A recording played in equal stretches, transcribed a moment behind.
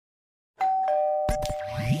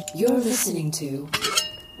You're listening to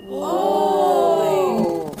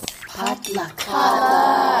Whoa! Potluck.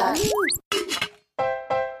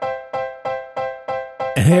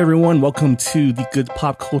 Hey everyone, welcome to the Good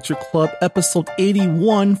Pop Culture Club, episode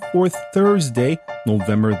 81 for Thursday,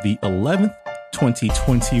 November the 11th,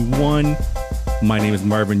 2021. My name is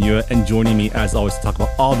Marvin Yue, and joining me as always to talk about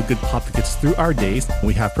all the good pop that gets through our days,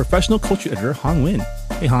 we have professional culture editor Han Win.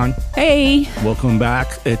 Hey Han. Hey. Welcome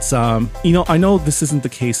back. It's, I know this isn't the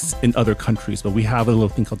case in other countries, but we have a little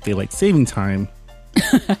thing called daylight saving time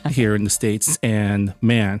here in the States, and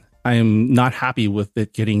man, I am not happy with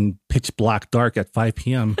it getting pitch black dark at 5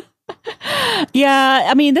 p.m. Yeah,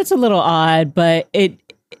 I mean, that's a little odd, but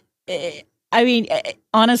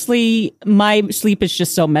honestly, my sleep is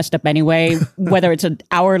just so messed up anyway. Whether it's an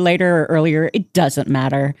hour later or earlier, it doesn't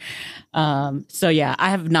matter. So yeah, I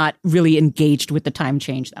have not really engaged with the time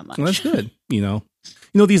change that much. Well, that's good. You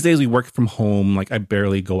know, these days we work from home. Like I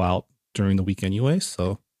barely go out during the week anyway.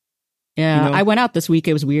 So yeah, I went out this week.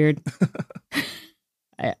 It was weird.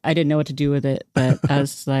 I didn't know what to do with it, but I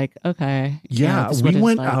was like, okay. Yeah, we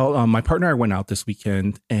went out. My partner and I went out this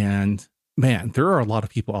weekend, and man, there are a lot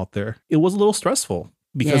of people out there. It was a little stressful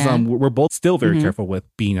because we're both still very careful with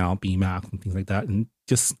being out, being masked, and things like that. And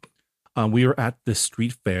just we were at this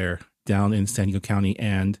street fair down in San Diego County,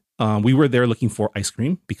 and we were there looking for ice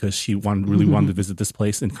cream because she really wanted to visit this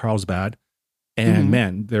place in Carlsbad. And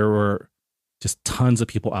man, there were just tons of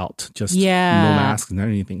people out, just no masks and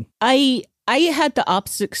anything. I had the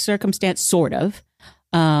opposite circumstance, sort of.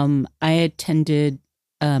 I attended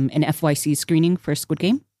an FYC screening for Squid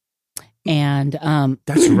Game. And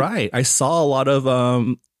that's right. I saw a lot of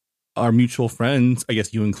our mutual friends, I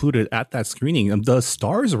guess you included, at that screening. The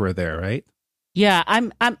stars were there, right? Yeah,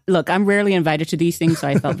 I'm rarely invited to these things, so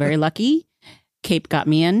I felt very lucky. Cape got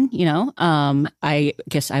me in, I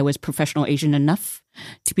guess I was professional Asian enough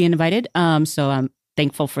to be invited. So I'm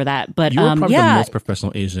thankful for that. But you were probably the most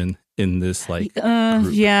professional Asian in this group.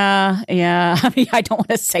 Yeah. I mean, I don't want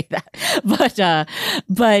to say that,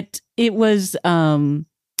 but it was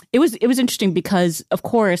interesting because, of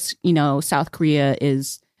course, South Korea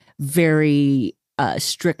is very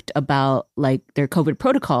strict about like their COVID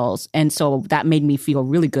protocols, and so that made me feel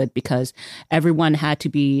really good because everyone had to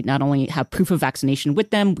be not only have proof of vaccination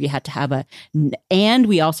with them, we had to have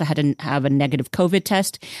we also had to have a negative COVID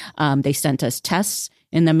test. They sent us tests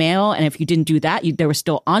in the mail, and if you didn't do that, there was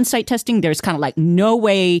still on-site testing. There's kind of like no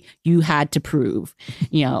way you had to prove,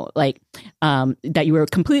 that you were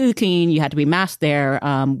completely clean. You had to be masked there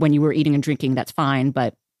when you were eating and drinking. That's fine,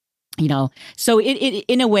 but so it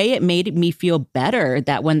in a way it made me feel better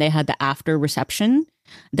that when they had the after reception,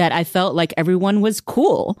 that I felt like everyone was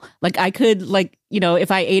cool. Like I could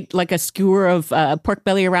if I ate like a skewer of pork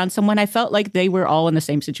belly around someone, I felt like they were all in the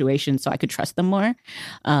same situation, so I could trust them more.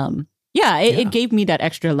 It gave me that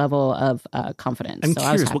extra level of confidence. I'm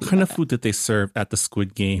curious, what kind of food did they serve at the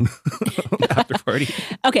Squid Game after party?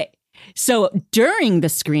 Okay, so during the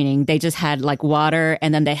screening, they just had like water,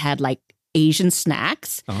 and then they had like Asian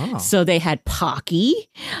snacks. Oh. So they had Pocky,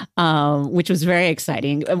 which was very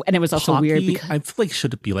exciting. And it was also Pocky, weird because I feel like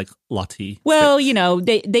should it be like latte? Well,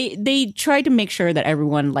 they tried to make sure that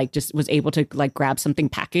everyone like just was able to like grab something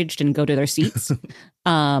packaged and go to their seats.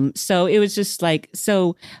 So it was just like,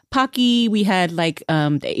 Pocky, we had like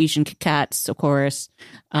the Asian Kit Kats, of course,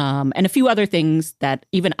 and a few other things that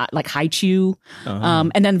even like Haichu.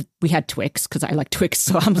 And then we had Twix because I like Twix.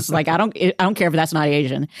 So I'm just like, I don't care if that's not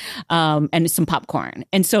Asian. And some popcorn.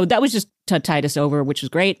 And so that was just to tide us over, which was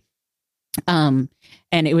great. And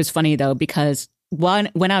it was funny though, because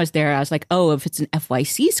when I was there, I was like, oh, if it's an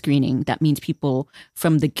FYC screening, that means people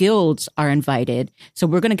from the guilds are invited. So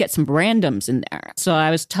we're going to get some randoms in there. So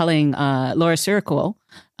I was telling Laura Sirico,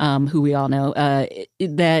 who we all know,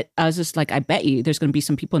 that I was just like, I bet you there's going to be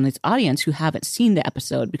some people in this audience who haven't seen the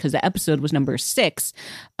episode because the episode was number 6,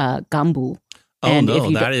 Gambu. Oh, and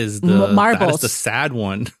no, that is the sad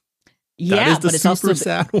one. Yeah, that is the but it's super also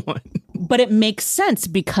sad one. But it makes sense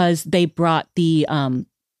because they brought the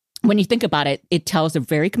when you think about it, it tells a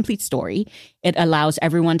very complete story. It allows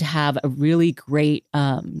everyone to have a really great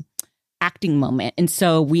acting moment. And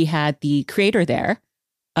so we had the creator there,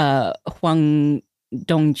 Hwang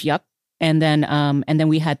Dong-jiak, and then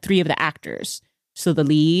we had 3 of the actors. So the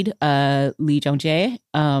lead, Lee Jung-jae,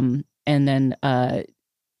 and then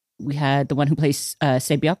we had the one who plays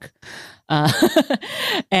Se-byuk,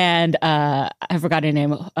 and I forgot her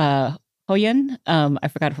name, Hoyen. I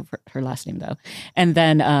forgot her last name though. And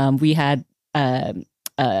then we had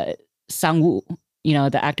Sang-woo,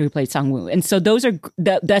 the actor who played Sang-woo. And so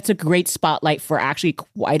that's a great spotlight for actually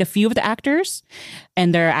quite a few of the actors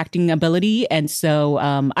and their acting ability. And so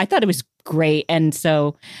I thought it was great. And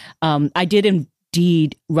so I did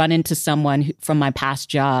indeed run into someone from my past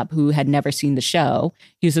job who had never seen the show.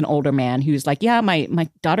 He was an older man who was like, yeah, my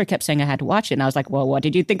daughter kept saying I had to watch it. And I was like, well, what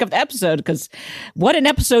did you think of the episode? Because what an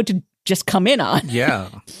episode to just come in on. Yeah.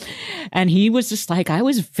 And he was just like, I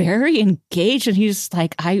was very engaged. And he's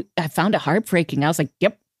like, I found it heartbreaking. I was like,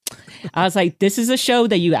 yep. I was like, this is a show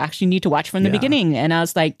that you actually need to watch from the beginning. And I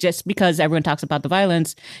was like, just because everyone talks about the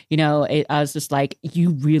violence, I was just like, you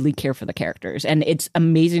really care for the characters. And it's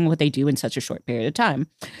amazing what they do in such a short period of time.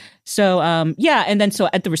 So, And then so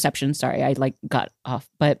at the reception, sorry, I got off.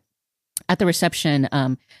 But at the reception,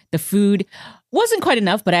 the food wasn't quite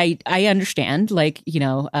enough, but I understand,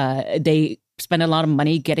 they spend a lot of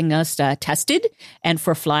money getting us tested and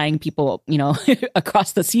for flying people,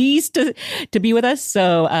 across the seas to be with us.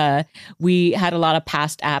 So we had a lot of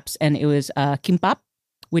past apps, and it was kimbap,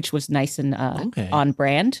 which was nice and on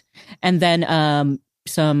brand. And then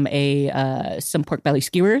some pork belly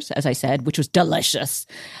skewers, as I said, which was delicious.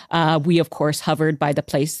 We of course hovered by the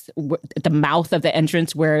place at the mouth of the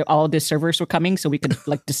entrance where all the servers were coming, so we could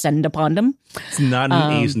descend upon them. It's not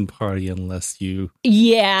an Asian party unless you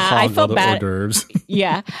I felt all the bad. hors d'oeuvres.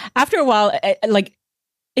 Yeah, after a while,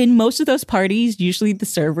 in most of those parties, usually the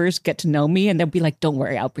servers get to know me and they'll be like, don't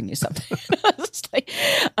worry, I'll bring you something.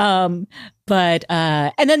 And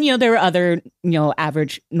then, there were other,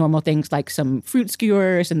 average normal things like some fruit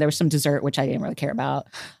skewers, and there was some dessert, which I didn't really care about.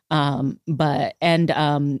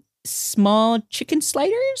 Small chicken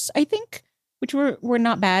sliders, I think, which were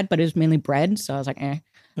not bad, but it was mainly bread. So I was like, eh.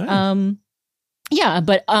 Nice.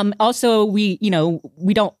 But also we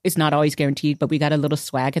don't, it's not always guaranteed, but we got a little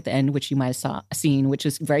swag at the end, which you might have seen, which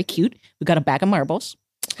is very cute. We got a bag of marbles.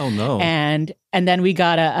 Oh no. And then we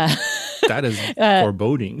got that is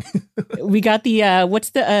foreboding. We got the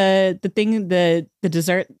what's the thing, the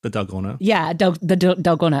dessert? The dalgona. Yeah, the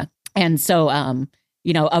dalgona. And so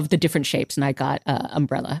of the different shapes, and I got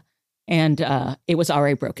umbrella. And it was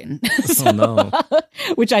already broken. Oh no.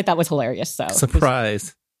 Which I thought was hilarious. So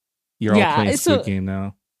surprise. You're all playing Squid Game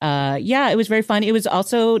now. It was very fun. It was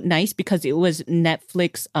also nice because it was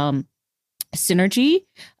Netflix synergy.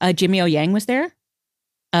 Jimmy O Yang was there.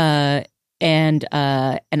 And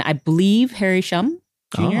I believe Harry Shum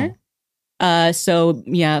Jr.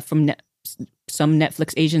 From some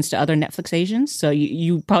Netflix Asians to other Netflix Asians. So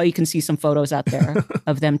you probably can see some photos out there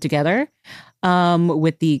of them together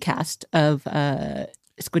with the cast of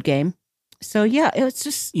Squid Game. So it was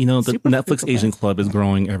just the Netflix Asian Club is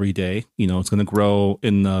growing every day. It's going to grow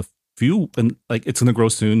in a few, and it's going to grow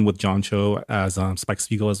soon with John Cho as Spike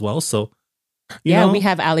Spiegel as well. So we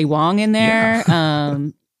have Ali Wong in there. Yeah.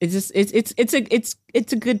 It's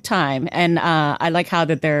a good time, and I like how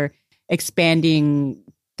that they're expanding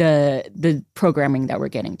the programming that we're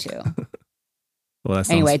getting to. Well,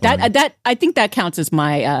 anyway, that I think that counts as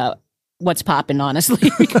my what's poppin',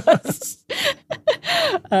 honestly, because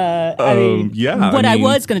I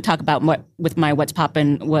was going to talk about with my what's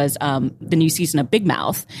poppin' was the new season of Big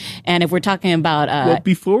Mouth. And if we're talking about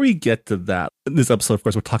before we get to that, in this episode, of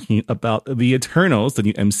course, we're talking about The Eternals, the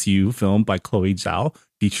new MCU film by Chloe Zhao,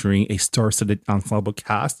 featuring a star-studded ensemble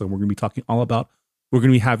cast. And we're going to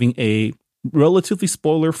be having a relatively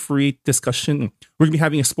spoiler-free discussion. We're going to be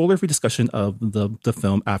having a spoiler-free discussion of the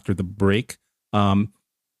film after the break.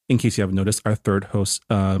 In case you haven't noticed, our third host,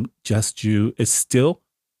 Jess Ju, is still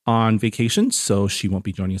on vacation, so she won't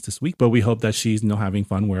be joining us this week. But we hope that she's having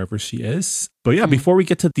fun wherever she is. But before we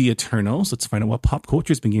get to The Eternals, let's find out what pop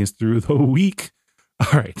culture has been getting us through the week.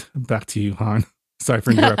 All right, back to you, Han. Sorry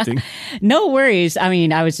for interrupting. No worries. I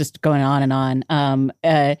mean, I was just going on and on.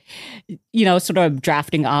 Sort of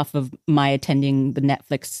drafting off of my attending the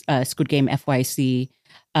Netflix Squid Game FYC,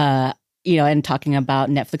 and talking about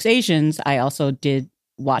Netflix Asians. I also did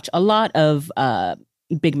watch a lot of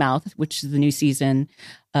Big Mouth, which is the new season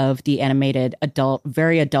of the animated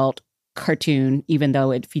very adult cartoon, even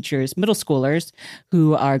though it features middle schoolers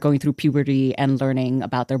who are going through puberty and learning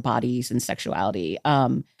about their bodies and sexuality.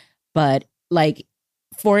 But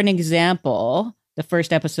for an example, the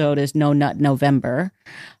first episode is No Nut November,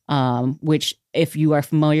 which, if you are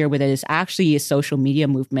familiar with it, is actually a social media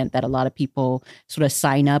movement that a lot of people sort of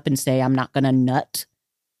sign up and say, I'm not going to nut.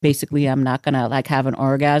 Basically, I'm not going to have an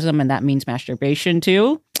orgasm, and that means masturbation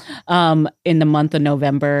too. In the month of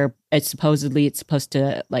November, it's supposed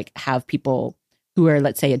to have people who are,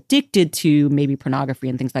 let's say, addicted to maybe pornography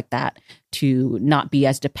and things like that to not be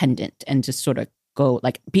as dependent and just sort of go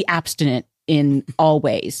be abstinent in all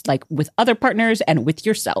ways, like with other partners and with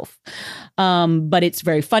yourself. But it's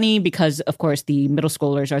very funny because, of course, the middle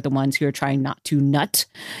schoolers are the ones who are trying not to nut.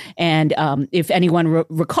 And if anyone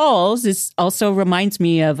recalls, this also reminds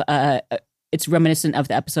me of, it's reminiscent of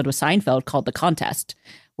the episode of Seinfeld called The Contest,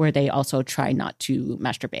 where they also try not to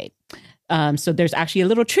masturbate. So there's actually a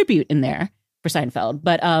little tribute in there for Seinfeld.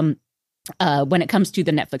 But when it comes to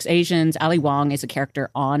the Netflix Asians, Ali Wong is a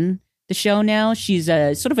character on the show now. She's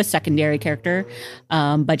a sort of a secondary character,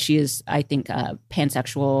 but she is, I think,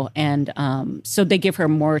 pansexual. And so they give her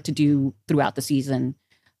more to do throughout the season,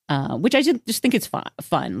 which I just think it's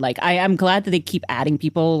fun. Like, I'm glad that they keep adding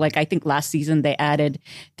people. Like, I think last season they added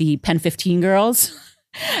the Pen 15 girls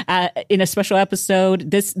in a special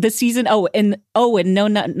episode. This season, in No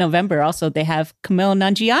Nut November, also they have Kumail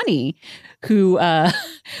Nanjiani, who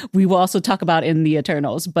we will also talk about in the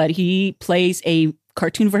Eternals, but he plays a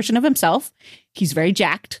cartoon version of himself. He's very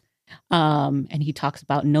jacked, and he talks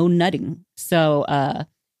about no nutting. So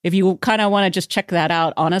if you kind of want to just check that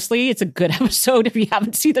out, honestly, it's a good episode if you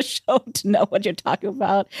haven't seen the show to know what you're talking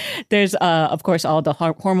about. There's, of course, all the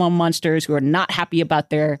hormone monsters who are not happy about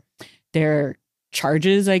their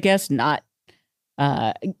charges, I guess, not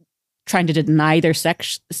trying to deny their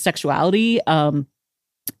sexuality.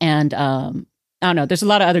 And I don't know, there's a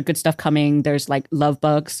lot of other good stuff coming. There's like love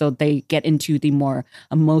bugs. So they get into the more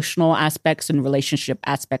emotional aspects and relationship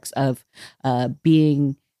aspects of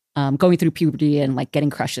being, going through puberty and like getting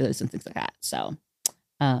crushes and things like that. So,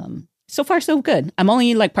 so far so good. I'm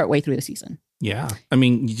only like partway through the season. Yeah. I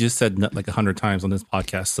mean, you just said nut like 100 times on this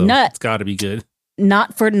podcast, so it's got to be good.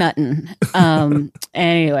 Not for nuttin'.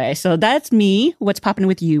 Anyway, so that's me. What's popping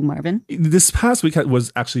with you, Marvin? This past week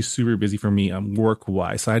was actually super busy for me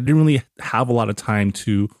work-wise. So I didn't really have a lot of time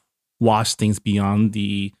to watch things beyond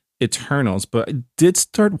the Eternals, but I did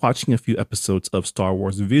start watching a few episodes of Star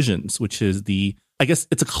Wars Visions, which is I guess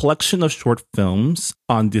it's a collection of short films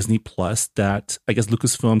on Disney Plus that I guess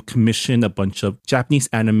Lucasfilm commissioned a bunch of Japanese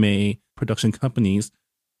anime production companies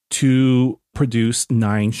to produce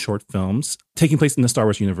 9 short films taking place in the Star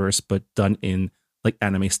Wars universe, but done in like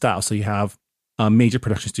anime style. So you have major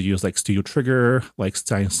production studios like Studio Trigger, like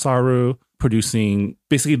Science Saru, producing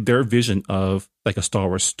basically their vision of like a Star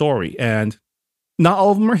Wars story. And not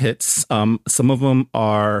all of them are hits. Some of them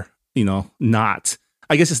are, not,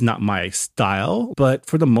 I guess it's not my style, but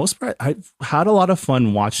for the most part, I've had a lot of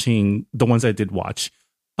fun watching the ones I did watch.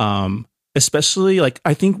 Especially, like,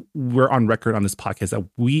 I think we're on record on this podcast that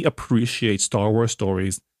we appreciate Star Wars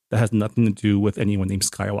stories that has nothing to do with anyone named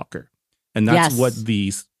Skywalker. And that's what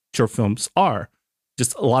these short films are.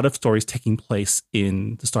 Just a lot of stories taking place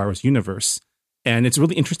in the Star Wars universe. And it's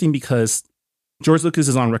really interesting because George Lucas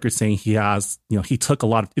is on record saying he has, he took a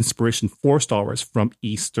lot of inspiration for Star Wars from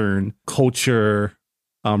Eastern culture,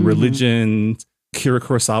 religion. Akira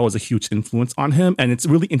Kurosawa was a huge influence on him. And it's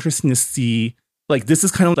really interesting to see, like, this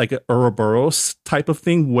is kind of like an Ouroboros type of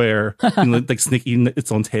thing where, like snake eating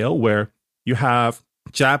its own tail, where you have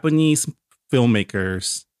Japanese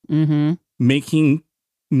filmmakers making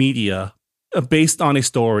media based on a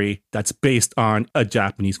story that's based on a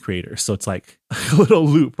Japanese creator. So it's like a little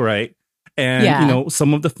loop, right? And,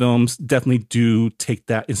 some of the films definitely do take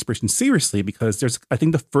that inspiration seriously because I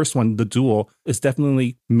think the first one, The Duel, is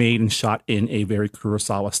definitely made and shot in a very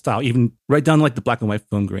Kurosawa style, even right down to like the black and white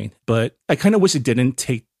film grain. But I kind of wish it didn't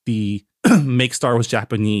take the make Star Wars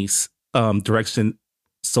Japanese direction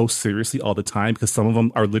so seriously all the time, because some of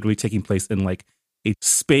them are literally taking place in like a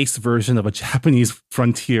space version of a Japanese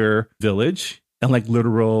frontier village and like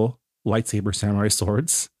literal lightsaber samurai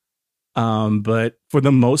swords. But for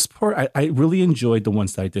the most part, I really enjoyed the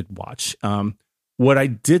ones that I did watch. What I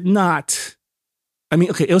did not,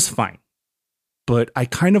 it was fine, but I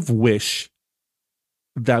kind of wish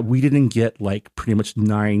that we didn't get like pretty much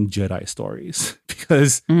 9 Jedi stories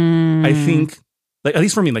because I think, like, at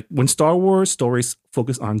least for me, like when Star Wars stories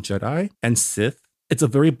focus on Jedi and Sith, it's a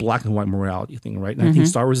very black and white morality thing, right? And I think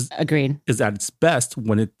Star Wars is at its best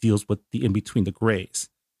when it deals with the in-between, the grays.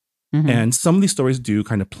 And some of these stories do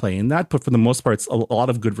kind of play in that, but for the most part, it's a lot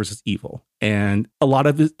of good versus evil. And a lot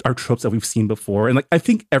of it are tropes that we've seen before. And like, I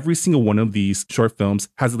think every single one of these short films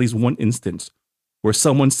has at least one instance where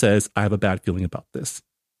someone says, I have a bad feeling about this,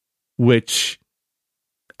 which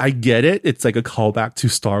I get it. It's like a callback to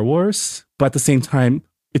Star Wars, but at the same time,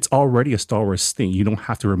 it's already a Star Wars thing. You don't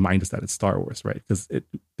have to remind us that it's Star Wars, right? Because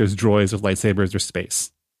there's droids, there's lightsabers, there's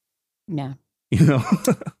space. Yeah.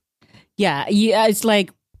 Yeah. It's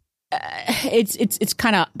like, it's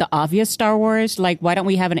kind of the obvious Star Wars. Like, why don't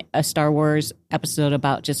we have a Star Wars episode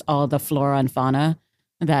about just all the flora and fauna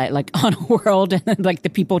that like on a world and like the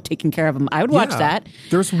people taking care of them. I would watch that.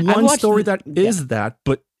 There's one story that is that,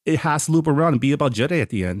 but it has to loop around and be about Jedi at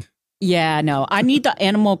the end. Yeah, no, I need the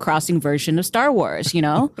Animal Crossing version of Star Wars,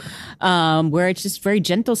 where it's just very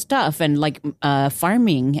gentle stuff and like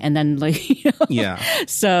farming and then like, Yeah.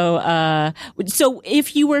 So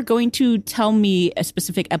if you were going to tell me a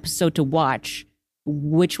specific episode to watch,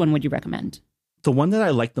 which one would you recommend? The one that I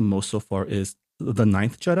like the most so far is The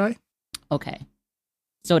Ninth Jedi. Okay.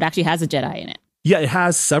 So it actually has a Jedi in it. Yeah, it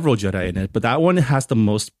has several Jedi in it, but that one has the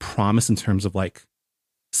most promise in terms of like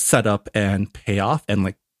setup and payoff and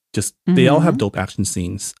like just they all have dope action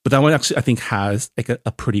scenes. But that one actually I think has like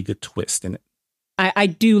a pretty good twist in it. I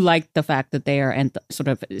do like the fact that they are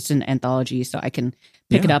it's an anthology, so I can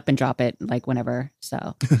pick it up and drop it like whenever.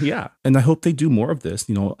 So yeah, and I hope they do more of this.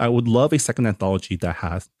 I would love a second anthology that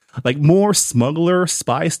has like more smuggler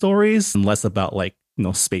spy stories and less about like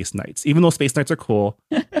space knights. Even though space knights are cool,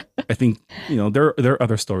 I think there are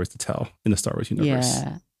other stories to tell in the Star Wars universe.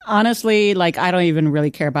 Yeah. Honestly, like I don't even really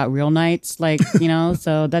care about real knights, like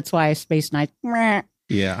so that's why space knights.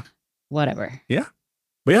 Yeah. Whatever. Yeah.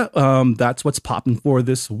 But yeah, that's what's popping for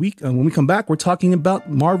this week. And when we come back, we're talking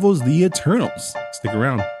about Marvel's The Eternals. Stick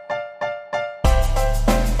around.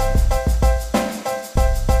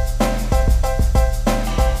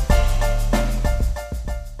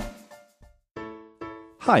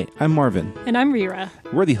 Hi, I'm Marvin. And I'm Rira.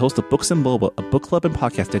 We're the host of Books and Boba, a book club and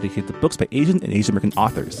podcast dedicated to books by Asian and Asian American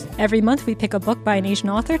authors. Every month, we pick a book by an Asian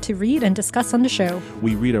author to read and discuss on the show.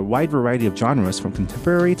 We read a wide variety of genres, from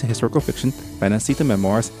contemporary to historical fiction, fantasy to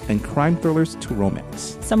memoirs, and crime thrillers to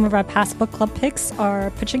romance. Some of our past book club picks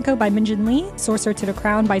are Pachinko by Minjin Lee, Sorcerer to the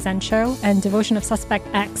Crown by Zan Cho, and Devotion of Suspect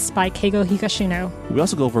X by Keigo Higashino. We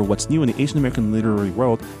also go over what's new in the Asian American literary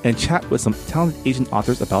world and chat with some talented Asian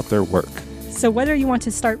authors about their work. So whether you want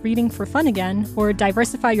to start reading for fun again or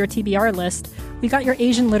diversify your TBR list, we got your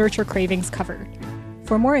Asian literature cravings covered.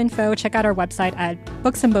 For more info, check out our website at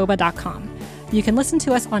booksandboba.com. You can listen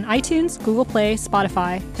to us on iTunes, Google Play,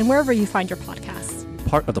 Spotify, and wherever you find your podcasts.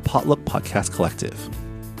 Part of the Potluck Podcast Collective.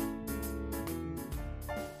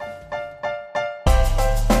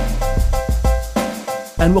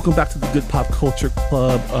 And welcome back to the Good Pop Culture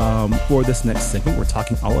Club. For this next segment, we're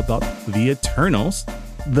talking all about The Eternals,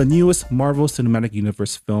 the newest Marvel Cinematic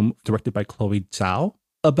Universe film directed by Chloe Zhao,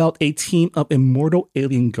 about a team of immortal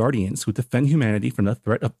alien guardians who defend humanity from the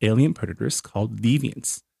threat of alien predators called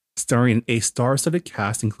deviants. Starring a star-studded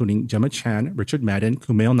cast including Gemma Chan, Richard Madden,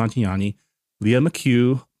 Kumail Nanjiani, Leah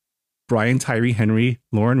McHugh, Brian Tyree Henry,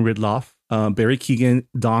 Lauren Ridloff, Barry Keoghan,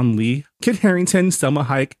 Don Lee, Kit Harington, Selma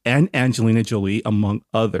Hayek, and Angelina Jolie, among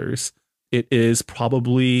others. It is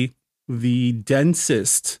probably the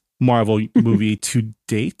densest Marvel movie to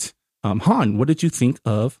date. Han, what did you think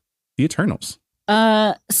of The Eternals?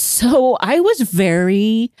 So I was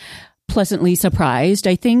very pleasantly surprised.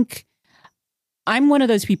 I think I'm one of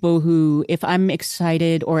those people who, if I'm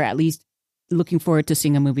excited or at least looking forward to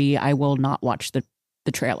seeing a movie, I will not watch the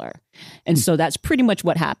trailer. And so that's pretty much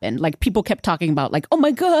what happened. Like people kept talking about like, oh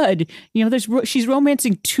my God, she's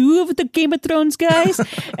romancing two of the Game of Thrones guys.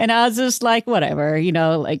 And I was just like, whatever,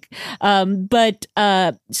 but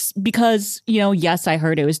because, yes, I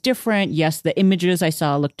heard it was different. Yes, the images I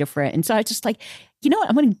saw looked different. And so I just like, what,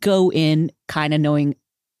 I'm going to go in kind of knowing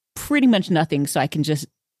pretty much nothing so I can just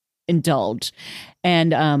indulge.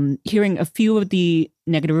 And hearing a few of the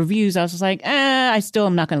negative reviews, I was just like, I still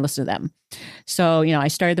am not going to listen to them. So, I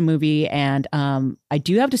started the movie and I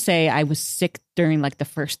do have to say I was sick during like the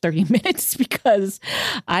first 30 minutes because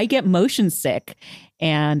I get motion sick,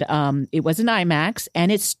 and it was an IMAX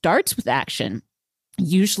and it starts with action.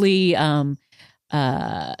 Usually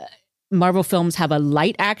Marvel films have a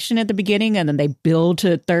light action at the beginning and then they build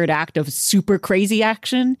to a third act of super crazy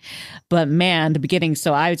action. But man, the beginning,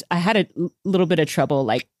 so I had a little bit of trouble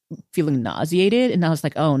like feeling nauseated, and I was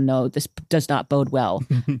like, oh no, this does not bode well.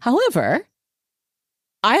 However,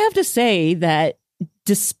 I have to say that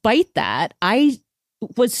despite that, I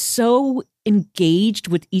was so engaged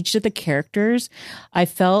with each of the characters. I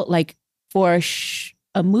felt like for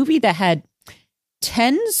a movie that had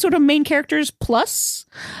 10 sort of main characters plus,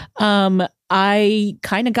 I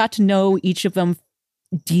kind of got to know each of them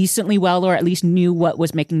decently well, or at least knew what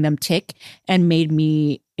was making them tick and made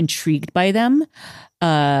me intrigued by them.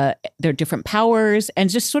 Their different powers and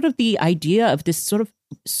just sort of the idea of this sort of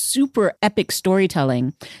super epic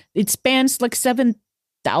storytelling. It spans like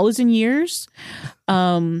 7,000 years.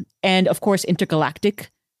 And of course,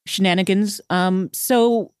 intergalactic shenanigans.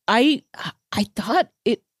 So I thought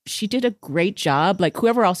she did a great job. Like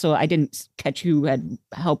whoever also, I didn't catch who had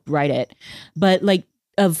helped write it, but like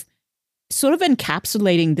of sort of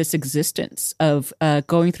encapsulating this existence of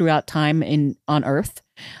going throughout time on Earth,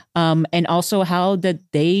 and also how that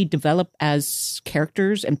they develop as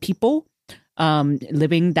characters and people,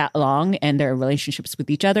 living that long, and their relationships with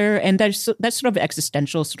each other, and that's sort of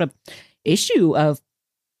existential sort of issue of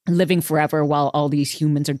living forever while all these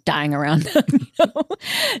humans are dying around them.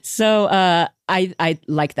 So I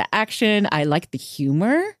like the action. I like the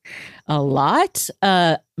humor a lot.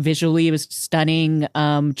 Visually, it was stunning.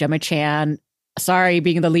 Gemma Chan, sorry,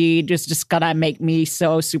 being the lead, just gonna make me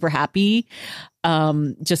so super happy.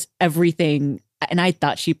 Just everything. And I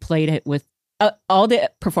thought she played it with all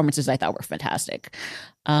the performances I thought were fantastic.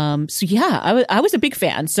 So yeah, I was a big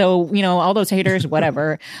fan. So, all those haters,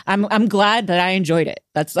 whatever. I'm glad that I enjoyed it.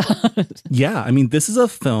 That's yeah. I mean, this is a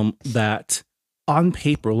film that on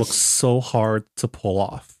paper looks so hard to pull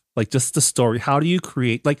off. Like, just the story. How do you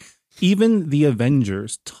create, like, even the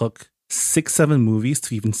Avengers took 6-7 movies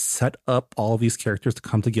to even set up all of these characters to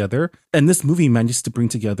come together. And this movie manages to bring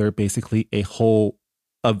together basically a whole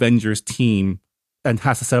Avengers team and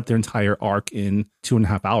has to set up their entire arc in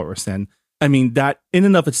 2.5 hours. And I mean, that in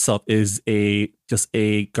and of itself is just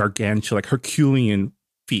a gargantuan, like Herculean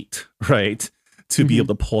feat, right? To be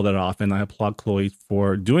able to pull that off. And I applaud Chloe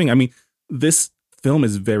for doing. I mean, this film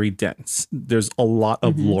is very dense. There's a lot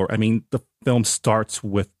of lore. I mean, the film starts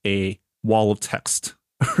with a wall of text,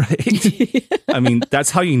 right? I mean,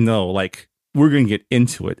 that's how you know, like, we're going to get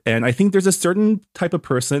into it. And I think there's a certain type of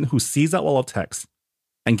person who sees that wall of text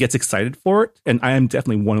and gets excited for it. And I am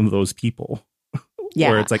definitely one of those people.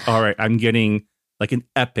 Yeah. Where it's like, all right, I'm getting like an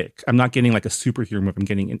epic. I'm not getting like a superhero movie. I'm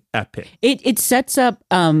getting an epic. It sets up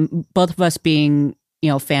both of us being,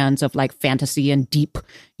 fans of like fantasy and deep,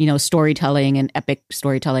 storytelling and epic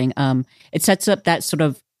storytelling. It sets up that sort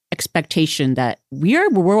of expectation that we are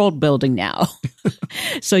world building now.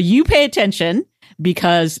 So you pay attention,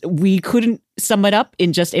 because we couldn't sum it up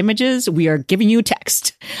in just images. We are giving you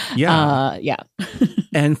text. Yeah. Yeah.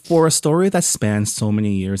 And for a story that spans so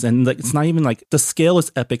many years, and like, it's not even like, the scale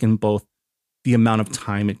is epic in both the amount of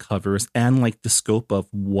time it covers and like the scope of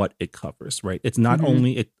what it covers, right? It's not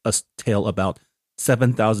only a tale about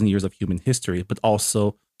 7,000 years of human history, but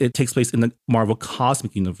also it takes place in the Marvel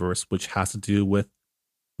Cosmic Universe, which has to do with,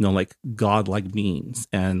 like godlike beings.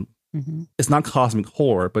 And it's not cosmic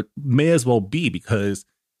horror, but may as well be, because,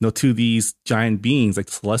 to these giant beings like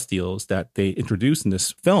the Celestials that they introduce in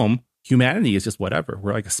this film, humanity is just whatever.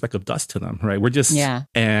 We're like a speck of dust to them, right? We're just,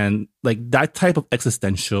 and like that type of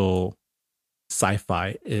existential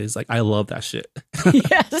sci-fi is like, I love that shit.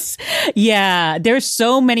 Yes. Yeah. There's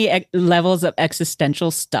so many levels of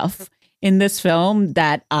existential stuff in this film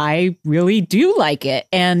that I really do like it.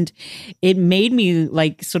 And it made me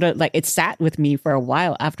like, sort of like, it sat with me for a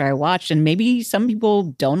while after I watched, and maybe some people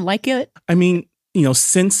don't like it. I mean,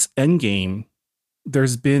 since Endgame,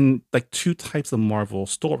 there's been like two types of Marvel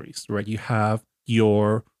stories, right? You have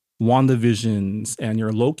your WandaVisions and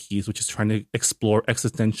your Lokis, which is trying to explore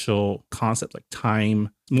existential concepts like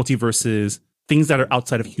time, multiverses, things that are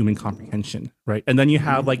outside of human comprehension, right? And then you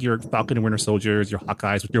have like your Falcon and Winter Soldiers, your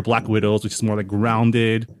Hawkeyes, your Black Widows, which is more like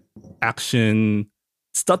grounded action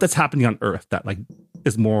stuff that's happening on Earth that like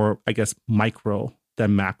is more, I guess, micro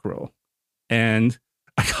than macro. And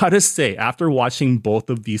I gotta say, after watching both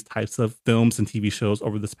of these types of films and TV shows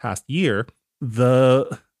over this past year,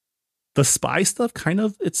 the spy stuff kind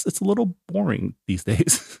of, it's a little boring these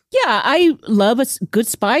days. Yeah, I love a good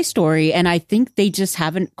spy story, and I think they just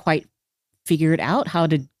haven't quite figured out how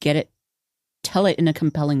to tell it in a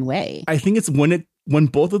compelling way. I think it's when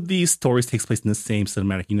both of these stories takes place in the same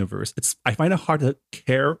cinematic universe, I find it hard to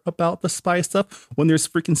care about the spy stuff when there's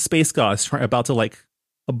freaking space gods about to like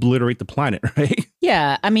obliterate the planet, right?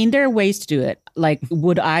 Yeah, I mean, there are ways to do it. Like,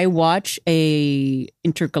 would I watch a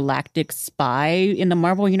intergalactic spy in the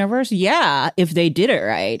Marvel universe? Yeah, if they did it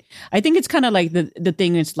right. I think it's kind of like the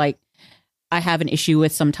thing is like, I have an issue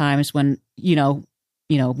with sometimes when,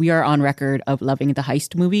 we are on record of loving the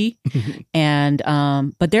heist movie, and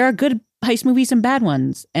but there are good heist movies and bad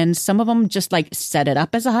ones, and some of them just like set it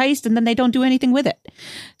up as a heist and then they don't do anything with it.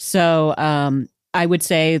 So I would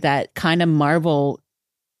say that kind of Marvel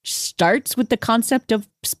starts with the concept of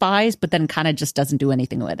spies, but then kind of just doesn't do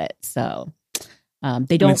anything with it. So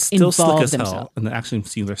they don't still involve slick as themselves. hell, and the action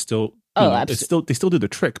scenes are still absolutely. they still do the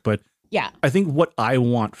trick. But yeah, I think what I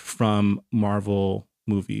want from Marvel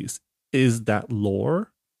movies is that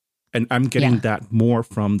lore, and I'm getting that more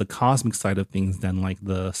from the cosmic side of things than like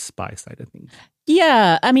the spy side of things.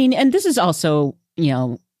 Yeah, I mean, and this is also,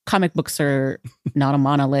 comic books are not a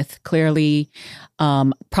monolith, clearly.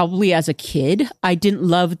 Probably as a kid, I didn't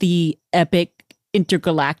love the epic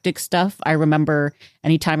intergalactic stuff. I remember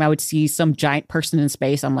anytime I would see some giant person in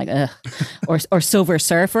space, I'm like, ugh. or Silver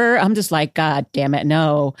Surfer. I'm just like, God damn it,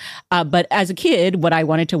 no. But as a kid, what I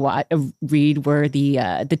wanted to read were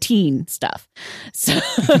the teen stuff.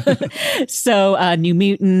 So New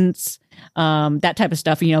Mutants, that type of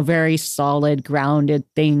stuff, very solid, grounded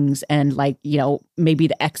things, and like, maybe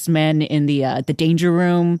the X-Men in the Danger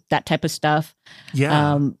Room, that type of stuff.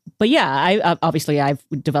 Yeah. But yeah, I've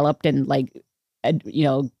developed and like,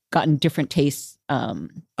 gotten different tastes.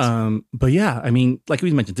 But yeah, I mean, like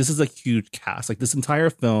we mentioned, this is a huge cast. Like this entire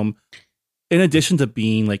film, in addition to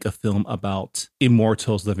being like a film about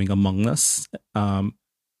immortals living among us,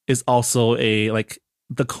 is also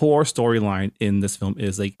the core storyline in this film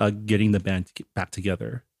is like a getting the band back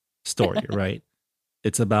together story, right?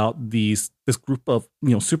 It's about this group of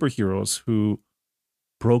superheroes who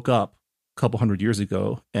broke up a couple hundred years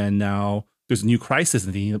ago, and now there's a new crisis,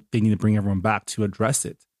 and they need to bring everyone back to address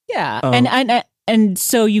it. Yeah, and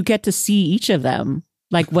so you get to see each of them,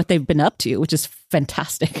 like what they've been up to, which is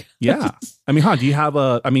fantastic. Yeah, I mean, Han, do you have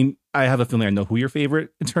I mean, I have a feeling I know who your favorite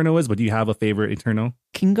Eterno is, but do you have a favorite Eterno?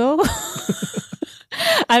 Kingo.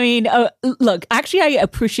 I mean, look, actually, I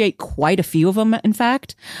appreciate quite a few of them, in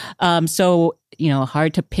fact. So,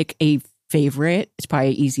 hard to pick a favorite. It's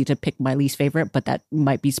probably easy to pick my least favorite, but that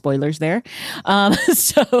might be spoilers there. But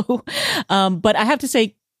I have to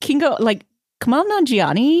say, Kingo, like, Kamal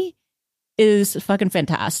Nanjiani is fucking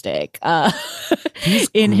fantastic. He's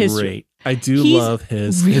great. I do love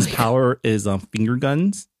his power is finger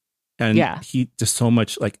guns. And he just so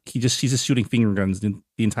much, like, he's just shooting finger guns the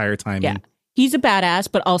entire time. Yeah. He's a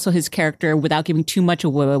badass, but also his character, without giving too much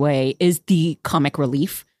away, is the comic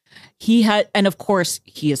relief. And of course,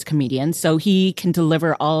 he is a comedian, so he can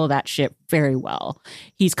deliver all of that shit very well.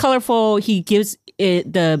 He's colorful. He gives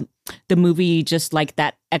it the movie just like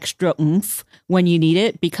that extra oomph when you need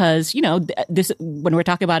it, because this, when we're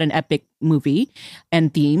talking about an epic movie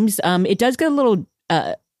and themes, it does get a little,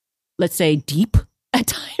 let's say, deep at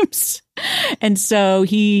times. And so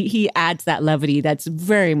he adds that levity that's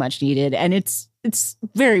very much needed, and it's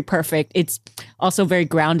very perfect. It's also very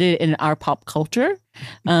grounded in our pop culture.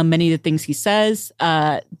 Many of the things he says,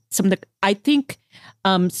 so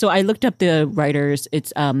I looked up the writers.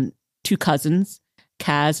 It's two cousins,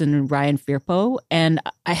 Kaz and Ryan Firpo, and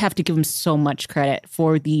I have to give them so much credit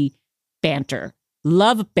for the banter.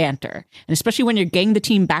 Love banter, and especially when you're getting the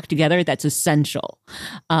team back together, that's essential.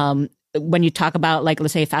 When you talk about, like,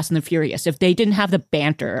 let's say Fast and the Furious, if they didn't have the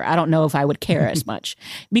banter, I don't know if I would care as much,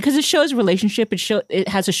 because it shows relationship. It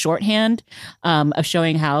has a shorthand of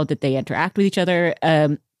showing how that they interact with each other,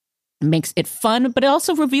 makes it fun, but it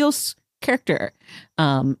also reveals character.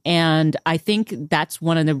 And I think that's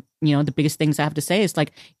one of the, the biggest things I have to say is,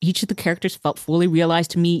 like, each of the characters felt fully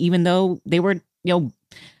realized to me, even though they were,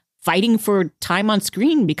 fighting for time on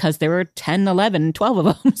screen, because there were 10, 11, 12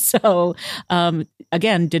 of them. So,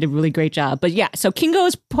 again, did a really great job. But yeah, so Kingo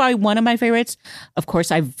is probably one of my favorites. Of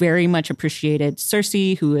course, I very much appreciated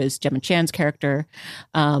Cersei, who is Gemma Chan's character,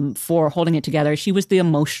 for holding it together. She was the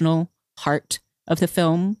emotional heart of the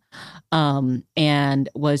film, and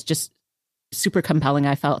was just super compelling,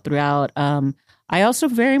 I felt, throughout. I also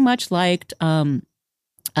very much liked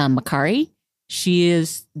Makari. She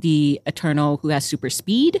is the Eternal who has super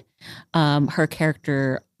speed. Her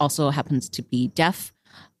character also happens to be deaf,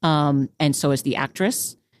 and so is the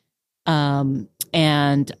actress. And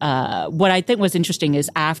what I think was interesting is,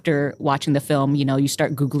 after watching the film, you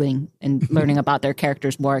start Googling and learning about their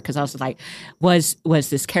characters more, because I was like, was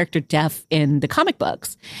this character deaf in the comic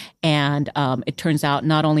books? And it turns out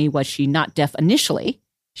not only was she not deaf initially,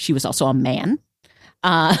 she was also a man.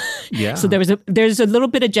 So there's a little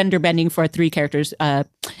bit of gender bending for three characters,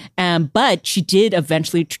 but she did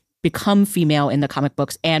eventually become female in the comic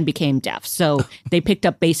books and became deaf. So they picked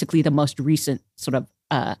up basically the most recent sort of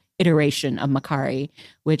iteration of Makari,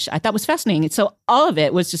 which I thought was fascinating. So all of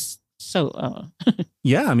it was just so.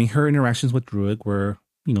 Yeah, I mean, her interactions with Druig were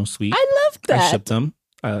sweet. I loved that. I shipped them.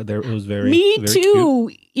 It was very me very too.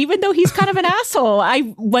 Cute. Even though he's kind of an asshole,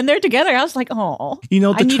 when they're together, I was like, oh.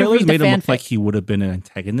 The trailers made him look like he would have been an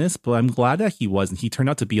antagonist, but I'm glad that he wasn't. He turned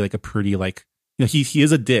out to be like a pretty, like, he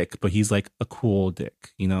is a dick, but he's like a cool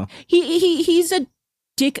dick. He's a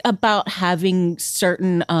dick about having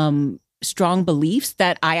certain strong beliefs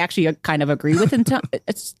that I actually kind of agree with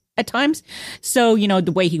at times. So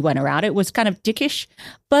the way he went around it was kind of dickish,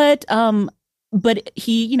 but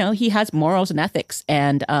he, he has morals and ethics.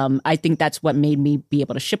 And I think that's what made me be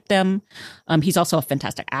able to ship them. He's also a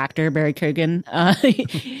fantastic actor, Barry Keoghan.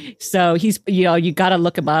 So he's, you got to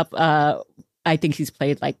look him up. I think he's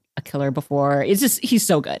played like a killer before. It's just, he's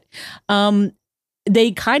so good.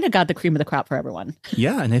 they kind of got the cream of the crop for everyone.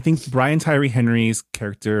 Yeah, and I think Brian Tyree Henry's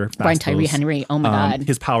character, Brian Phastos, Tyree Henry, oh my God.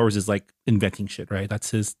 his powers is like inventing shit, right?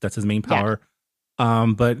 That's his main power.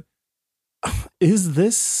 But is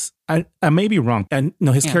this? I may be wrong, and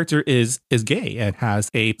no, his character is gay and has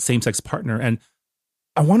a same-sex partner, and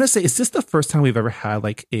I want to say, is this the first time we've ever had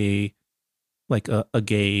like a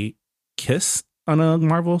gay kiss on a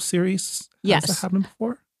Marvel series? Yes, has that happened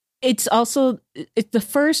before? It's the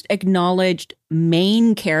first acknowledged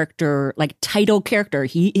main character, like title character.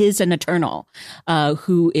 He is an Eternal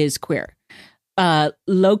who is queer.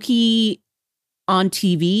 Loki on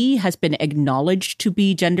TV has been acknowledged to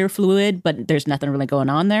be gender fluid, but there's nothing really going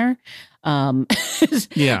on there.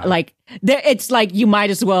 Like it's like you might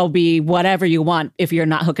as well be whatever you want if you're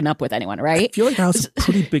not hooking up with anyone, right? I feel like that was a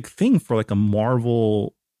pretty big thing for like a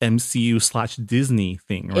Marvel MCU/Disney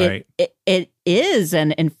thing, right? It is,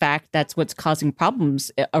 and in fact, that's what's causing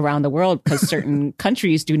problems around the world because certain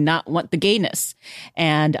countries do not want the gayness,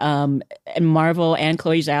 and Marvel and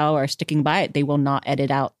Chloe Zhao are sticking by it. They will not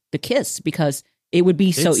edit out the kiss because it would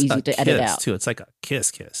be so easy to edit out. Too. It's like a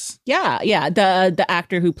kiss. Yeah. The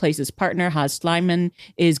actor who plays his partner, Haz Slimane,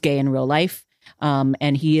 is gay in real life,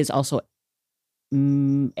 and he is also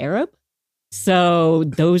Arab. So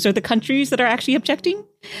those are the countries that are actually objecting.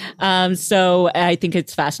 So I think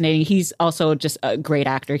it's fascinating. He's also just a great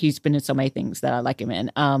actor. He's been in so many things that I like him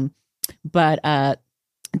in. But I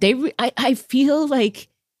feel like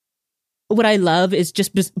what I love is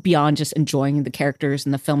just beyond just enjoying the characters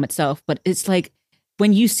and the film itself. But it's like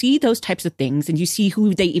when you see those types of things and you see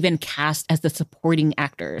who they even cast as the supporting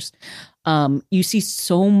actors, you see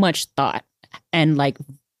so much thought and like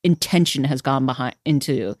intention has gone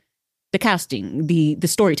into the casting, the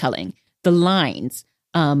storytelling, the lines.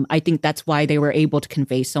 I think that's why they were able to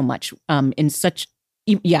convey so much in such,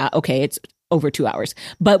 it's over 2 hours,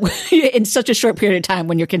 but in such a short period of time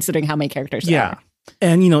when you're considering how many characters there are.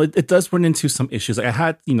 And, it does run into some issues. Like I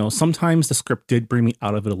had, sometimes the script did bring me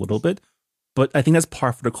out of it a little bit, but I think that's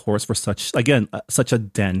par for the course for such a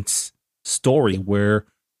dense story where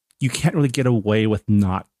you can't really get away with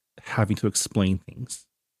not having to explain things.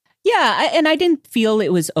 Yeah, and I didn't feel it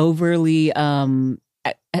was overly,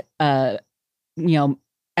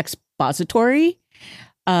 expository.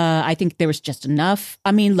 I think there was just enough.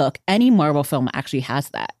 I mean, look, any Marvel film actually has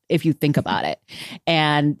that, if you think about it.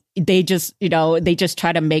 And they just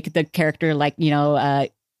try to make the character like,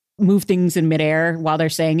 move things in midair while they're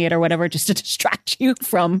saying it or whatever, just to distract you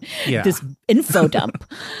from this info dump.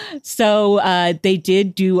 So they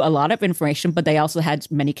did do a lot of information, but they also had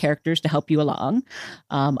many characters to help you along.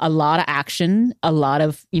 A lot of action, a lot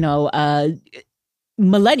of, literal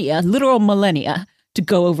millennia to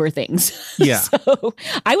go over things. Yeah. So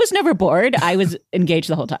I was never bored. I was engaged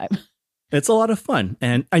the whole time. It's a lot of fun.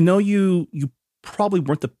 And I know you probably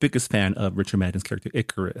weren't the biggest fan of Richard Madden's character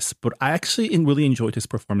Ikaris, but I actually really enjoyed his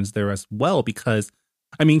performance there as well because,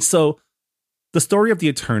 so the story of the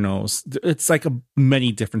Eternals, it's like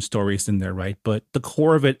many different stories in there, right? But the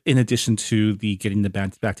core of it, in addition to the getting the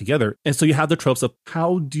band back together, and so you have the tropes of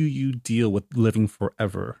how do you deal with living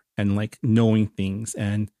forever and like knowing things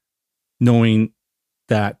and knowing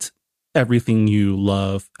that everything you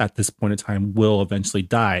love at this point in time will eventually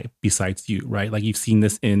die besides you, right? Like you've seen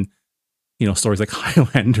this in, stories like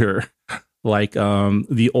Highlander, like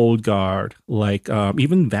The Old Guard, like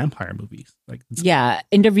even vampire movies.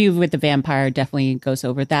 Interview with the Vampire definitely goes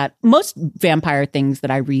over that. Most vampire things that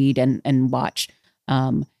I read and watch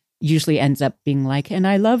usually ends up being like, and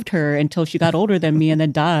I loved her until she got older than me and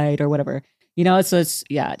then died or whatever. So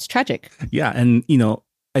it's tragic. Yeah, and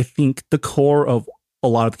I think the core of a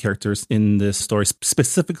lot of the characters in this story,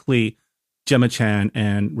 specifically Gemma Chan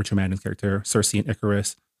and Richard Madden's character, Cersei and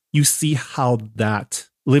Ikaris, you see how that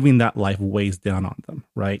living that life weighs down on them,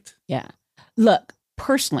 right? Yeah. Look,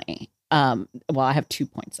 personally, I have 2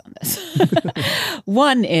 points on this.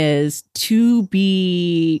 One is, to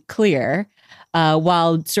be clear,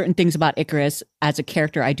 while certain things about Ikaris as a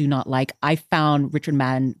character I do not like, I found Richard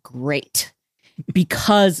Madden great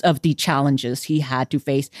because of the challenges he had to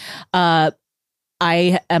face.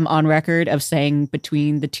 I am on record of saying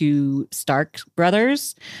between the two Stark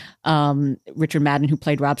brothers, Richard Madden, who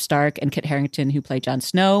played Robb Stark, and Kit Harington, who played Jon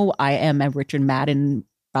Snow, I am a Richard Madden,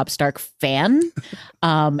 Robb Stark fan.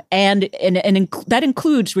 And that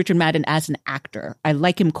includes Richard Madden as an actor. I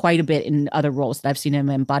like him quite a bit in other roles that I've seen him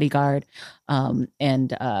in Bodyguard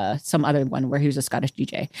and some other one where he was a Scottish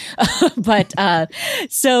DJ. But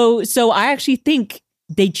so I actually think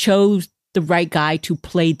they chose the right guy to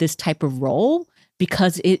play this type of role,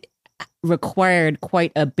 because it required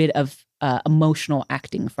quite a bit of emotional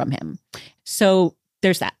acting from him. So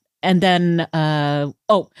there's that. And then, the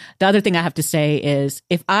other thing I have to say is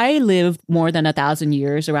if I lived more than 1,000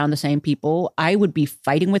 years around the same people, I would be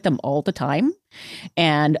fighting with them all the time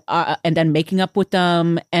and then making up with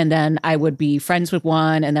them. And then I would be friends with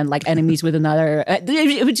one and then like enemies with another.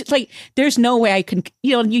 It was just like, there's no way I can,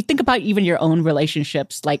 you think about even your own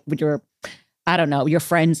relationships, like with your, I don't know, your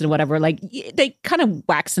friends and whatever, like they kind of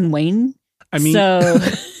wax and wane. I mean, so,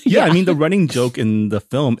 yeah, I mean, the running joke in the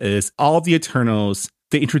film is all the Eternals,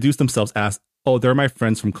 they introduce themselves as, oh, they're my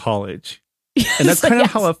friends from college. And that's kind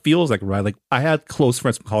of how it feels like, right? Like I had close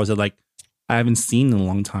friends from college that like I haven't seen in a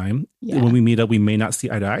long time. Yeah. When we meet up, we may not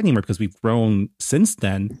see eye to eye anymore because we've grown since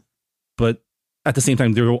then. But at the same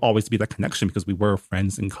time, there will always be that connection because we were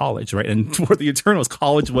friends in college, right? And for the Eternals,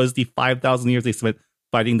 college was the 5,000 years they spent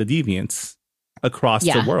fighting the deviants across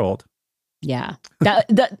the world. Yeah.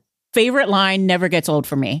 That favorite line never gets old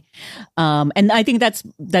for me. And I think that's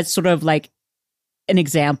sort of like an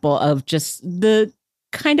example of just the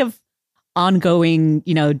kind of ongoing,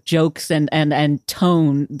 jokes and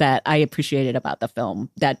tone that I appreciated about the film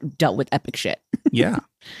that dealt with epic shit. Yeah.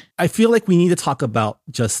 I feel like we need to talk about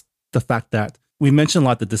just the fact that we mentioned a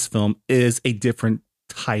lot that this film is a different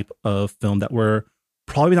type of film that we're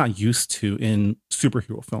probably not used to in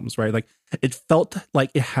superhero films, right? Like it felt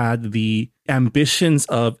like it had the ambitions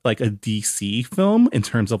of like a DC film in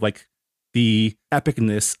terms of like the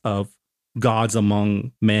epicness of gods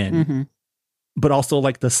among men, but also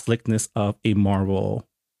like the slickness of a Marvel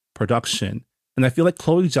production. And I feel like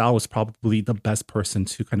Chloe Zhao was probably the best person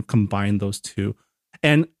to kind of combine those two.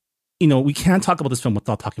 And, we can't talk about this film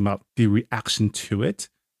without talking about the reaction to it.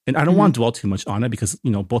 And I don't want to dwell too much on it because,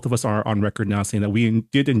 both of us are on record now saying that we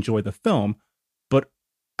did enjoy the film. But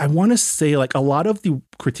I want to say like a lot of the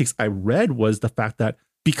critiques I read was the fact that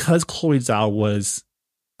because Chloe Zhao was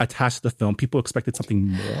attached to the film, people expected something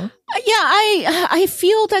more. Yeah, I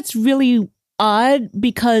feel that's really odd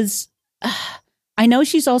because I know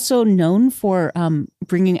she's also known for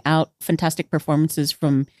bringing out fantastic performances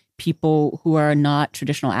from people who are not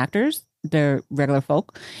traditional actors. They're regular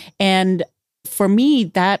folk. And for me,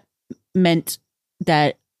 that meant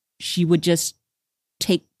that she would just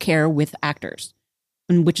take care with actors,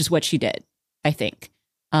 which is what she did, I think.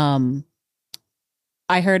 I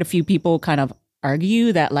heard a few people kind of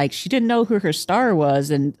argue that like she didn't know who her star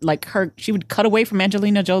was and like she would cut away from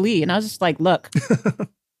Angelina Jolie. And I was just like, look,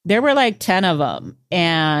 there were like 10 of them.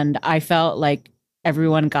 And I felt like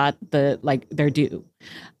everyone got their due.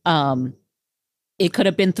 It could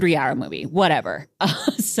have been 3-hour movie, whatever.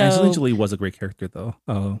 So Angelina Jolie was a great character, though.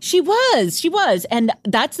 She was. And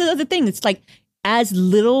that's the other thing. It's like as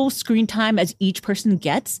little screen time as each person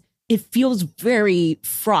gets, it feels very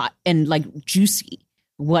fraught and like juicy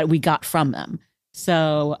what we got from them.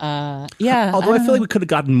 So, yeah. Although I feel like we could have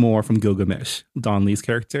gotten more from Gilgamesh, Don Lee's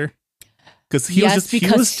character. Because he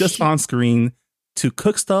was just on screen to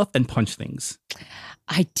cook stuff and punch things.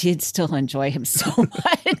 I did still enjoy him so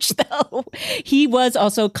much, though. He was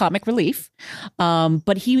also comic relief,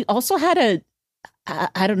 but he also had a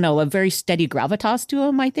very steady gravitas to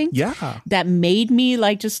him, I think. Yeah. That made me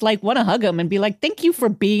want to hug him and be like, thank you for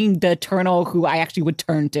being the Eternal who I actually would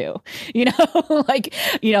turn to.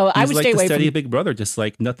 I would stay away steady from big brother, just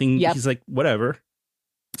like nothing. Yep. He's like, whatever.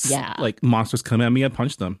 Yeah. Like monsters come at me, I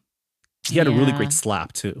punch them. He had a really great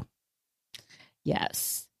slap too.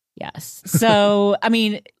 Yes. So, I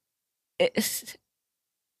mean,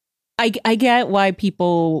 I get why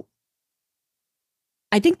people.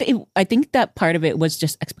 I think that part of it was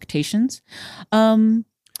just expectations. I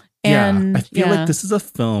feel like this is a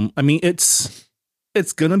film. I mean, it's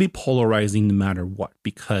gonna be polarizing no matter what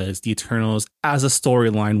because the Eternals as a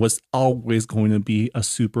storyline was always going to be a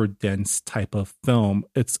super dense type of film.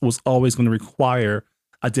 It was always going to require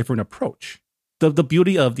a different approach. The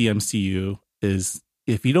beauty of the MCU is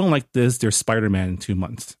if you don't like this, there's Spider-Man in 2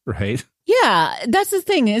 months, right? Yeah, that's the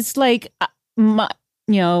thing. It's like,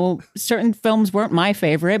 certain films weren't my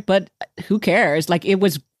favorite, but who cares? Like it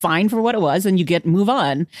was fine for what it was and you move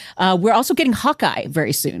on. We're also getting Hawkeye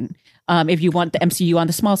very soon. If you want the MCU on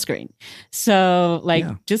the small screen. So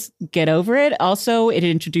just get over it. Also, it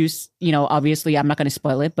introduced, obviously I'm not going to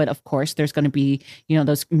spoil it, but of course there's going to be,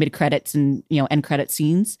 those mid credits and, end credit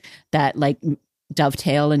scenes that like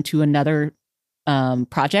dovetail into another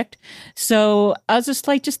project. So I was just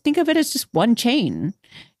like, just think of it as just one chain,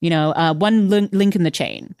 one link in the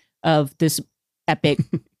chain of this epic,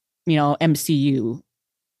 MCU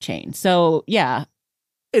chain. So yeah.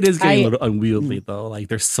 It is getting a little unwieldy though. Like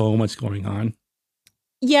there's so much going on.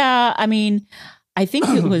 Yeah. I mean, I think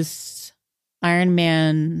it was Iron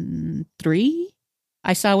Man 3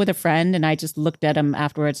 I saw with a friend and I just looked at him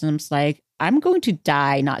afterwards and I'm just like, I'm going to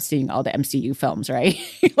die not seeing all the MCU films, right?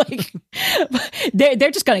 Like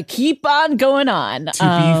they're just going to keep on going on.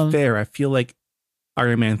 To be fair, I feel like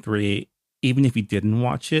Iron Man 3, even if you didn't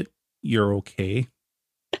watch it, you're okay.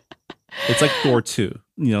 It's like Thor 2.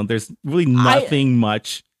 There's really nothing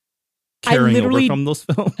much carrying over from those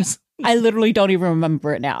films. I literally don't even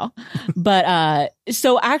remember it now. But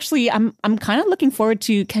so actually, I'm kind of looking forward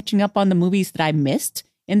to catching up on the movies that I missed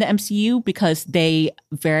in the MCU, because they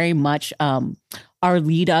very much are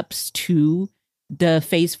lead ups to the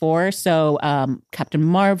Phase 4. So Captain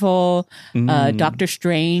Marvel, Doctor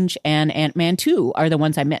Strange, and Ant-Man 2 are the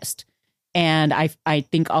ones I missed. And I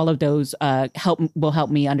think all of those will help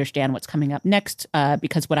me understand what's coming up next,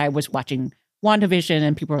 because when I was watching WandaVision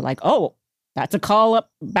and people were like, oh, that's a call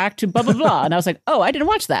up back to blah, blah, blah. And I was like, oh, I didn't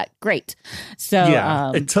watch that. Great. So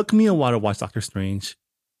yeah, it took me a while to watch Doctor Strange,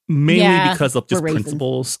 mainly because of just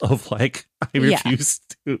principles of like, I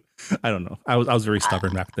refused to, I don't know. I was very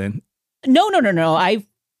stubborn back then. No. I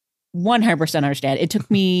 100% understand. It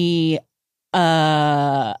took me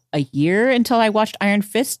a year until I watched Iron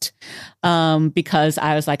Fist, because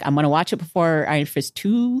I was like, I'm going to watch it before Iron Fist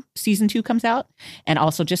 2 season 2 comes out. And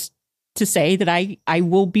also just to say that I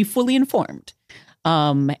will be fully informed.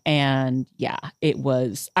 And yeah, it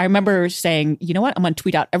was, I remember saying, you know what, I'm going to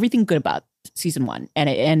tweet out everything good about season 1. And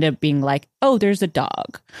it ended up being like, oh, there's a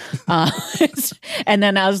dog. And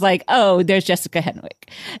then I was like, oh, there's Jessica Henwick.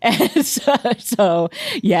 And so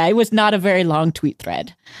yeah, it was not a very long tweet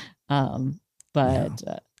thread.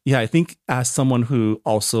 Yeah, I think as someone who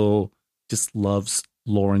also just loves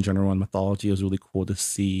lore in general and mythology, it was really cool to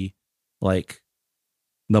see like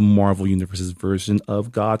the Marvel Universe's version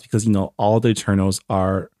of gods, because all the Eternals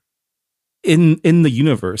are in the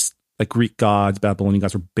universe. Like Greek gods, Babylonian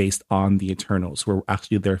gods were based on the Eternals, who were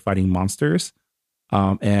actually there fighting monsters.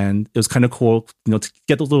 And it was kind of cool, to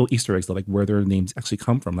get those little Easter eggs, like where their names actually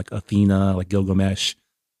come from, like Athena, like Gilgamesh,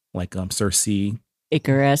 like Circe.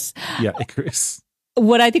 Icarus. Yeah, Icarus.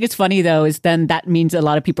 What I think is funny, though, is then that means a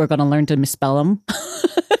lot of people are going to learn to misspell them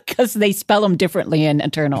because they spell them differently in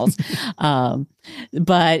Eternals.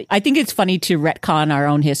 But I think it's funny to retcon our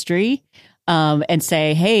own history and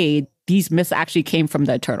say, hey, these myths actually came from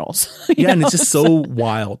the Eternals. And it's just so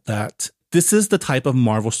wild that this is the type of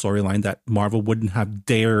Marvel storyline that Marvel wouldn't have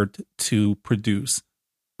dared to produce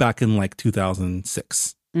back in like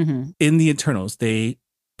 2006. Mm-hmm. In the Eternals, they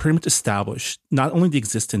pretty much established not only the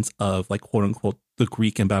existence of like quote unquote the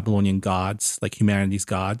Greek and Babylonian gods, like humanity's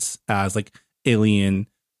gods, as like alien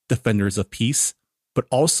defenders of peace, but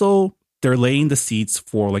also they're laying the seeds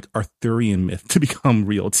for like Arthurian myth to become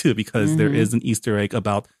real too, because there is an Easter egg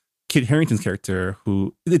about Kit Harington's character,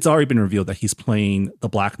 who it's already been revealed that he's playing the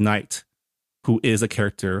Black Knight, who is a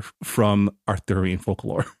character from Arthurian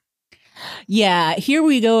folklore. Yeah, here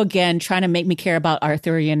we go again, trying to make me care about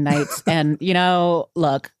Arthurian knights. And,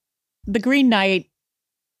 look, the Green Knight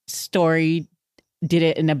story did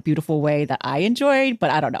it in a beautiful way that I enjoyed,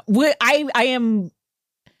 but I don't know.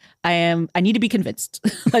 I need to be convinced.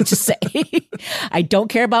 Let's just say I don't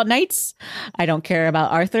care about knights. I don't care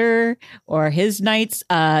about Arthur or his knights.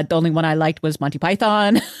 The only one I liked was Monty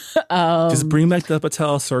Python. Just bring back the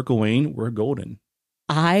Patel, Sir Gawain. We're golden.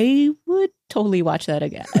 I would totally watch that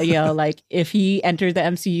again. Like if he entered the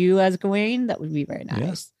MCU as Gawain, that would be very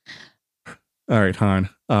nice. Yeah. All right, Han.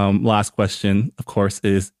 Last question, of course,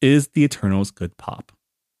 is the Eternals good pop?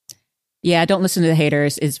 Yeah, don't listen to the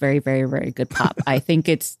haters. It's very, very, very good pop. I think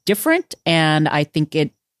it's different, and I think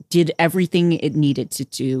it did everything it needed to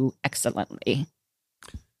do excellently.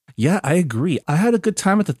 Yeah, I agree. I had a good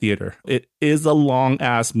time at the theater. It is a long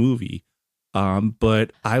ass movie.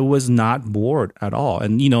 But I was not bored at all.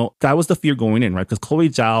 And, that was the fear going in, right? Because Chloe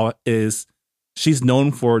Zhao she's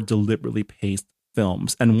known for deliberately paced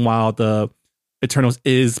films. And while the Eternals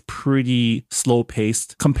is pretty slow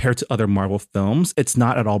paced compared to other Marvel films, it's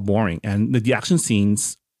not at all boring. And the action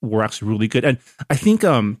scenes were actually really good. And I think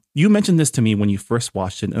you mentioned this to me when you first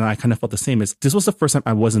watched it, and I kind of felt the same. As this was the first time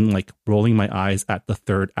I wasn't like rolling my eyes at the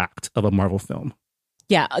third act of a Marvel film.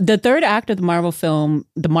 Yeah, the third act of the Marvel film,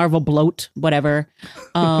 the Marvel bloat, whatever.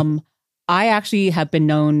 I actually have been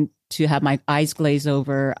known to have my eyes glaze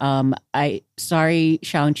over. Sorry,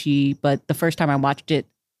 Shang-Chi, but the first time I watched it,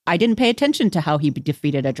 I didn't pay attention to how he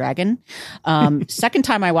defeated a dragon. Second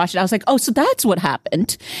time I watched it, I was like, oh, so that's what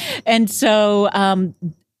happened. And so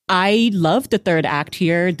I loved the third act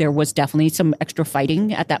here. There was definitely some extra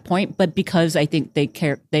fighting at that point, but because I think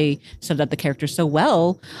they set up the characters so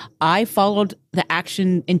well, I followed the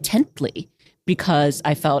action intently because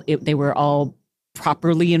I felt they were all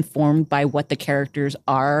properly informed by what the characters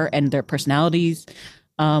are and their personalities.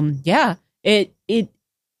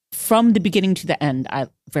 from the beginning to the end, I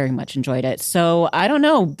very much enjoyed it. So I don't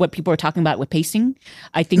know what people are talking about with pacing.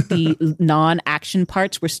 I think the non-action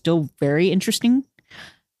parts were still very interesting.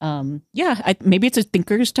 Maybe it's a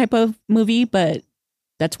thinkers type of movie, but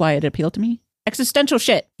that's why it appealed to me. Existential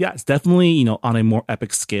shit. Yeah, it's definitely, on a more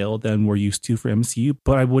epic scale than we're used to for MCU,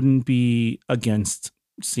 but I wouldn't be against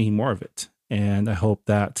seeing more of it. And I hope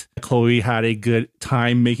that Chloe had a good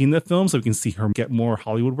time making the film so we can see her get more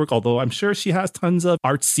Hollywood work. Although I'm sure she has tons of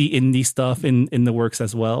artsy indie stuff in the works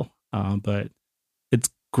as well. But it's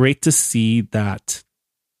great to see that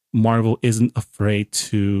Marvel isn't afraid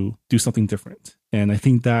to do something different. And I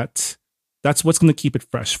think that's what's going to keep it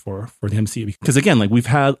fresh for the MCU. Because again, like we've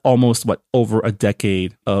had almost over a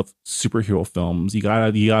decade of superhero films. You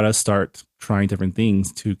gotta start trying different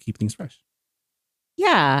things to keep things fresh.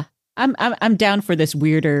 Yeah. I'm down for this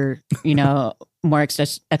weirder, more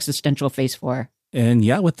existential phase 4. And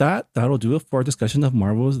yeah, with that'll do it for our discussion of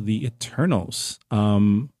Marvel's The Eternals.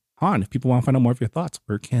 Han, if people want to find out more of your thoughts,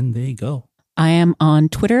 where can they go? I am on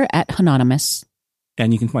Twitter at Hanonymous.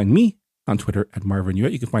 And you can find me on Twitter at Marvin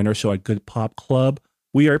Hewitt. You can find our show at Good Pop Club.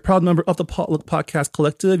 We are a proud member of the Potluck Podcast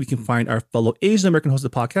Collective. You can find our fellow Asian American hosted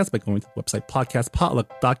podcast by going to the website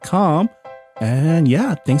podcastpotluck.com. And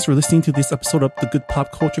yeah, thanks for listening to this episode of the Good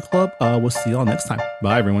Pop Culture Club. We'll see y'all next time.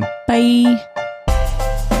 Bye, everyone. Bye.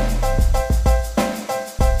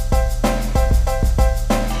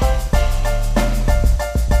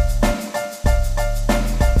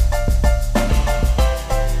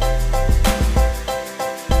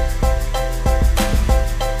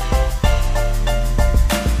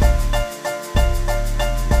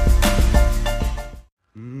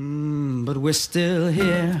 But we're still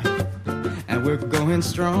here. And we're going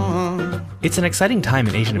strong. It's an exciting time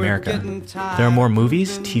in Asian America. There are more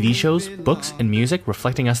movies, TV shows, books, and music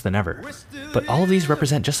reflecting us than ever. But all of these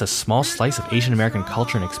represent just a small slice of Asian American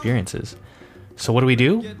culture and experiences. So what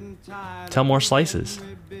do? Tell more slices.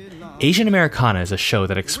 Asian Americana is a show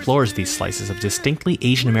that explores these slices of distinctly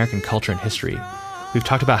Asian American culture and history. We've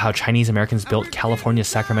talked about how Chinese Americans built California's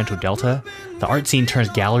Sacramento Delta, the art scene turns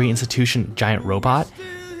gallery institution Giant Robot,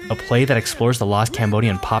 a play that explores the lost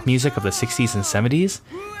Cambodian pop music of the 60s and 70s,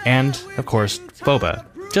 and, of course, boba,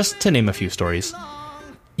 just to name a few stories.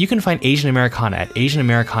 You can find Asian Americana at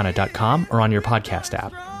asianamericana.com or on your podcast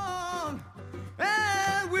app.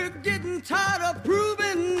 And we're getting tired of proving